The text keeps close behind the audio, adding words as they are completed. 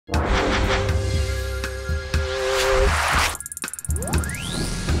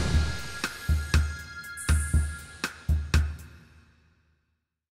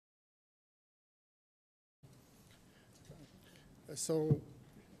So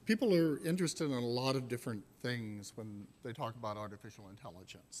people are interested in a lot of different things when they talk about artificial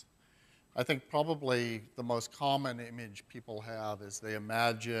intelligence. I think probably the most common image people have is they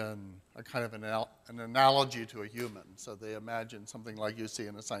imagine a kind of an analogy to a human. So they imagine something like you see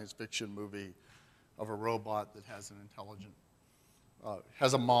in a science fiction movie of a robot that has an intelligent,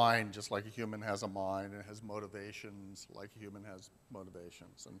 has a mind just like a human has a mind, and has motivations like a human has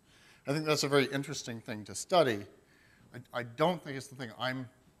motivations. And I think that's a very interesting thing to study. I don't think it's the thing I'm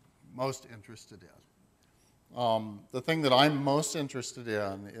most interested in. The thing that I'm most interested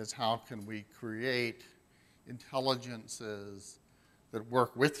in is how can we create intelligences that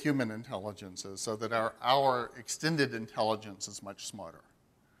work with human intelligences so that our extended intelligence is much smarter.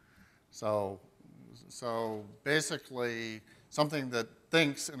 So basically, something that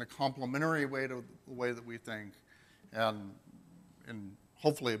thinks in a complementary way to the way that we think, and in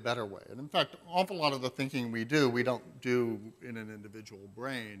hopefully a better way. And in fact, an awful lot of the thinking we don't do in an individual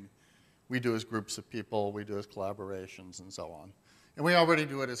brain. We do as groups of people, we do as collaborations, and so on. And we already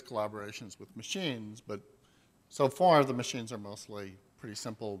do it as collaborations with machines, but so far the machines are mostly pretty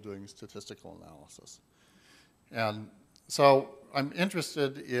simple doing statistical analysis. And so I'm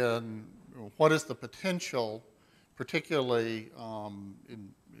interested in what is the potential, particularly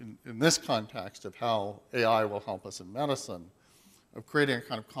in this context of how AI will help us in medicine, of creating a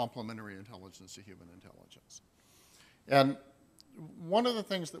kind of complementary intelligence to human intelligence. And one of the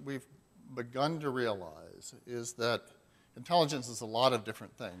things that we've begun to realize is that intelligence is a lot of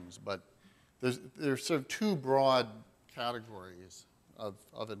different things, but there's sort of two broad categories of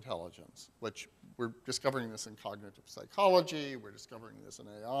intelligence, which we're discovering this in cognitive psychology, we're discovering this in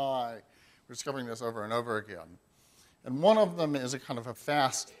AI, we're discovering this over and over again. And one of them is a kind of a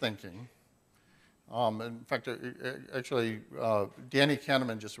fast thinking. In fact, actually, Danny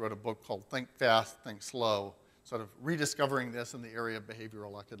Kahneman just wrote a book called Think Fast, Think Slow, sort of rediscovering this in the area of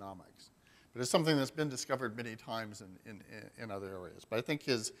behavioral economics. But it's something that's been discovered many times in other areas. But I think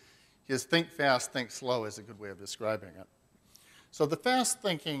his think fast, think slow is a good way of describing it. So the fast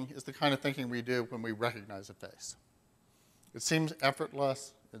thinking is the kind of thinking we do when we recognize a face. It seems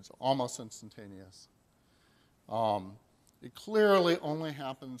effortless. It's almost instantaneous. It clearly only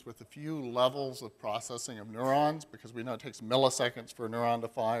happens with a few levels of processing of neurons, because we know it takes milliseconds for a neuron to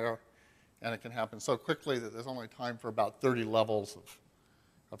fire, and it can happen so quickly that there's only time for about 30 levels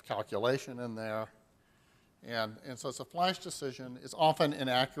of calculation in there. And so it's a flash decision. It's often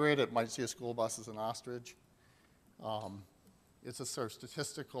inaccurate. It might see a school bus as an ostrich. It's a sort of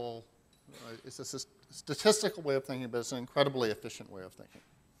statistical way of thinking, but it's an incredibly efficient way of thinking.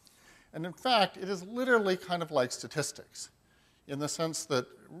 And in fact, it is literally kind of like statistics, in the sense that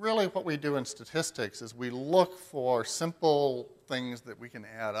really what we do in statistics is we look for simple things that we can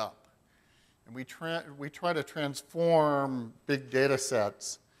add up. And we try to transform big data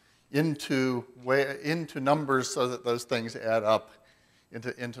sets into numbers so that those things add up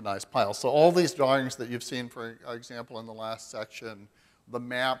into nice piles. So all these drawings that you've seen, for example, in the last section, the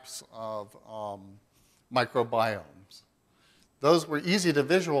maps of microbiomes. Those were easy to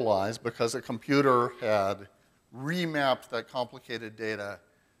visualize because a computer had remapped that complicated data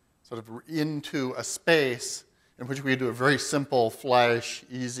sort of into a space in which we do a very simple, flash,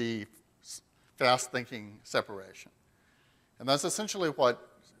 easy, fast-thinking separation. And that's essentially what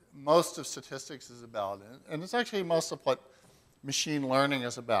most of statistics is about. And it's actually most of what machine learning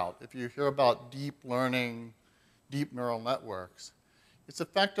is about. If you hear about deep learning, deep neural networks, it's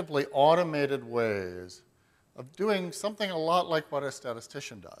effectively automated ways of doing something a lot like what a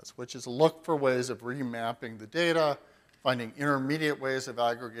statistician does, which is look for ways of remapping the data, finding intermediate ways of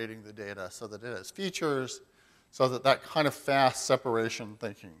aggregating the data so that it has features, so that that kind of fast separation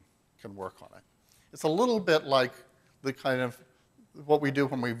thinking can work on it. It's a little bit like the kind of what we do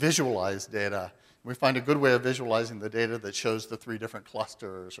when we visualize data. We find a good way of visualizing the data that shows the 3 different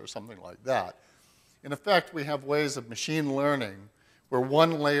clusters or something like that. In effect, we have ways of machine learning where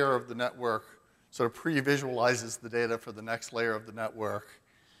one layer of the network sort of pre-visualizes the data for the next layer of the network.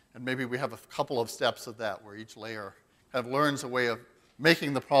 And maybe we have a couple of steps of that where each layer kind of learns a way of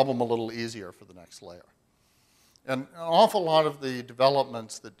making the problem a little easier for the next layer. And an awful lot of the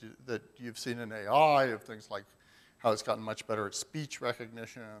developments that you've seen in AI, of things like how it's gotten much better at speech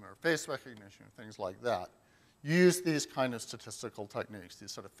recognition or face recognition, things like that, use these kind of statistical techniques,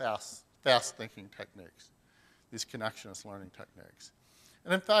 these sort of fast thinking techniques, these connectionist learning techniques.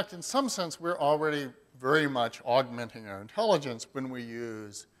 And in fact, in some sense, we're already very much augmenting our intelligence when we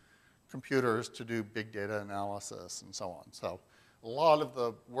use computers to do big data analysis and so on. So a lot of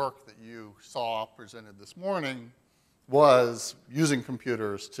the work that you saw presented this morning was using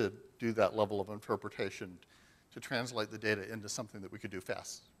computers to do that level of interpretation, to translate the data into something that we could do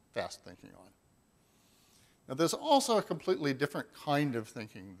fast thinking on. Now, there's also a completely different kind of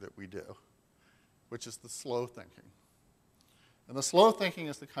thinking that we do, which is the slow thinking. And the slow thinking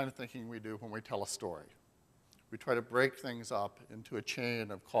is the kind of thinking we do when we tell a story. We try to break things up into a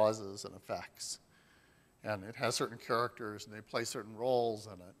chain of causes and effects. And it has certain characters, and they play certain roles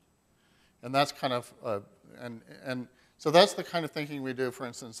in it. And that's kind of, so that's the kind of thinking we do, for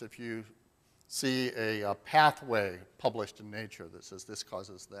instance, if you see a pathway published in Nature that says this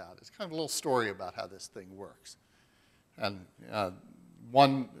causes that. It's kind of a little story about how this thing works. And a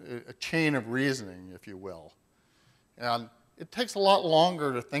chain of reasoning, if you will. And it takes a lot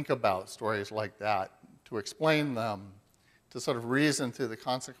longer to think about stories like that, to explain them, to sort of reason through the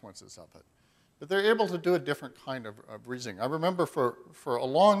consequences of it. But they're able to do a different kind of reasoning. I remember for a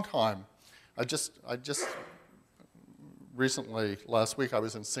long time, I just recently, last week, I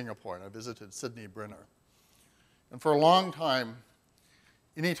was in Singapore, and I visited Sidney Brenner. And for a long time,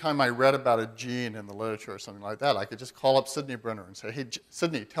 anytime I read about a gene in the literature or something like that, I could just call up Sidney Brenner and say, hey,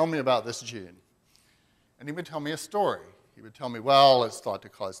 Sidney, tell me about this gene. And he would tell me a story. He would tell me, well, it's thought to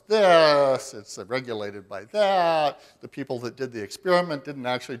cause this, it's regulated by that, the people that did the experiment didn't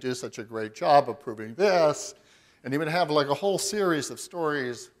actually do such a great job of proving this. And he would have like a whole series of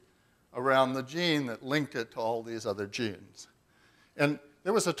stories around the gene that linked it to all these other genes. And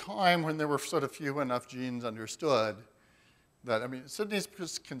there was a time when there were sort of few enough genes understood that, I mean, Sidney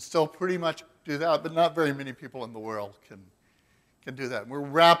can still pretty much do that, but not very many people in the world can do that. And we're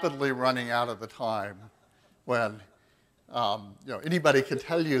rapidly running out of the time when anybody can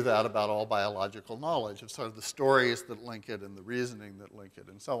tell you that about all biological knowledge, of sort of the stories that link it and the reasoning that link it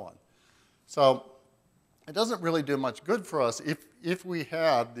and so on. So it doesn't really do much good for us if we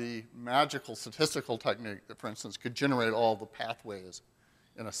had the magical statistical technique that, for instance, could generate all the pathways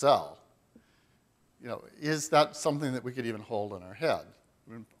in a cell. Is that something that we could even hold in our head?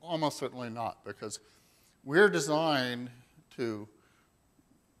 I mean, almost certainly not, because we're designed to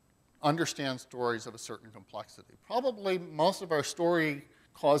understand stories of a certain complexity. Probably most of our story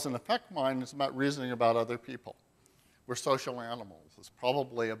cause and effect mind is about reasoning about other people. We're social animals. It's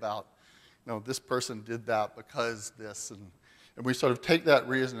probably about, this person did that because this, and we sort of take that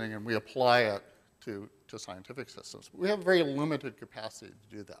reasoning and we apply it to scientific systems. We have very limited capacity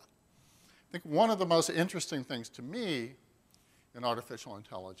to do that. I think one of the most interesting things to me in artificial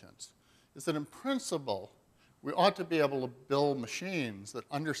intelligence is that in principle, we ought to be able to build machines that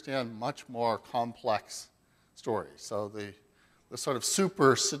understand much more complex stories. So the sort of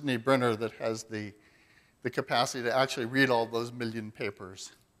super Sidney Brenner that has the capacity to actually read all those million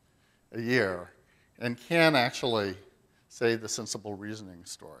papers a year and can actually say the sensible reasoning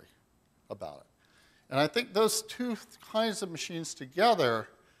story about it. And I think those two kinds of machines together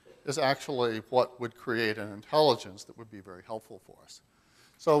is actually what would create an intelligence that would be very helpful for us.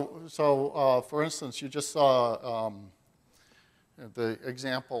 So for instance, you just saw the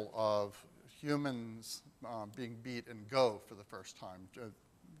example of humans being beat in Go for the first time,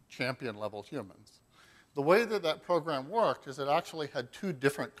 champion-level humans. The way that that program worked is it actually had two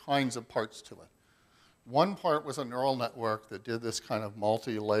different kinds of parts to it. One part was a neural network that did this kind of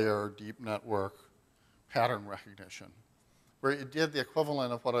multi-layer, deep network pattern recognition, where it did the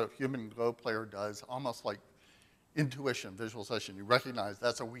equivalent of what a human Go player does, almost like intuition, visualization. You recognize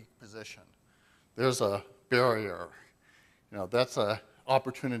that's a weak position. There's a barrier. That's an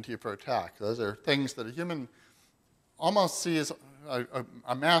opportunity for attack. Those are things that a human almost sees,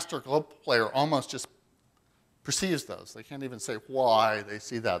 a master Go player almost just perceives those. They can't even say why they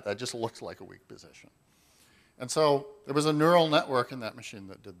see that. That just looks like a weak position. And so there was a neural network in that machine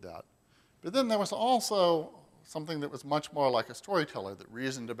that did that. But then there was also something that was much more like a storyteller that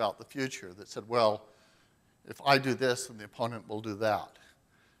reasoned about the future, that said, well, if I do this, then the opponent will do that.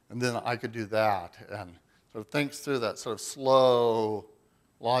 And then I could do that, and sort of thinks through that sort of slow,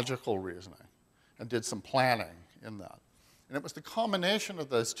 logical reasoning, and did some planning in that. And it was the combination of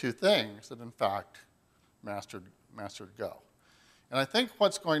those two things that, in fact, mastered Go. And I think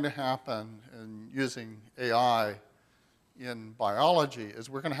what's going to happen in using AI in biology is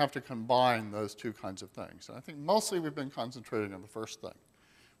we're going to have to combine those two kinds of things. And I think mostly we've been concentrating on the first thing.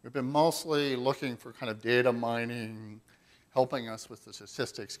 We've been mostly looking for kind of data mining, helping us with the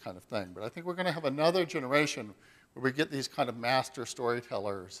statistics kind of thing. But I think we're going to have another generation where we get these kind of master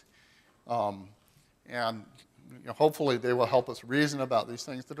storytellers. And hopefully they will help us reason about these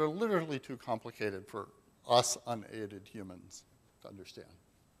things that are literally too complicated for us unaided humans to understand.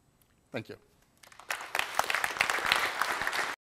 Thank you.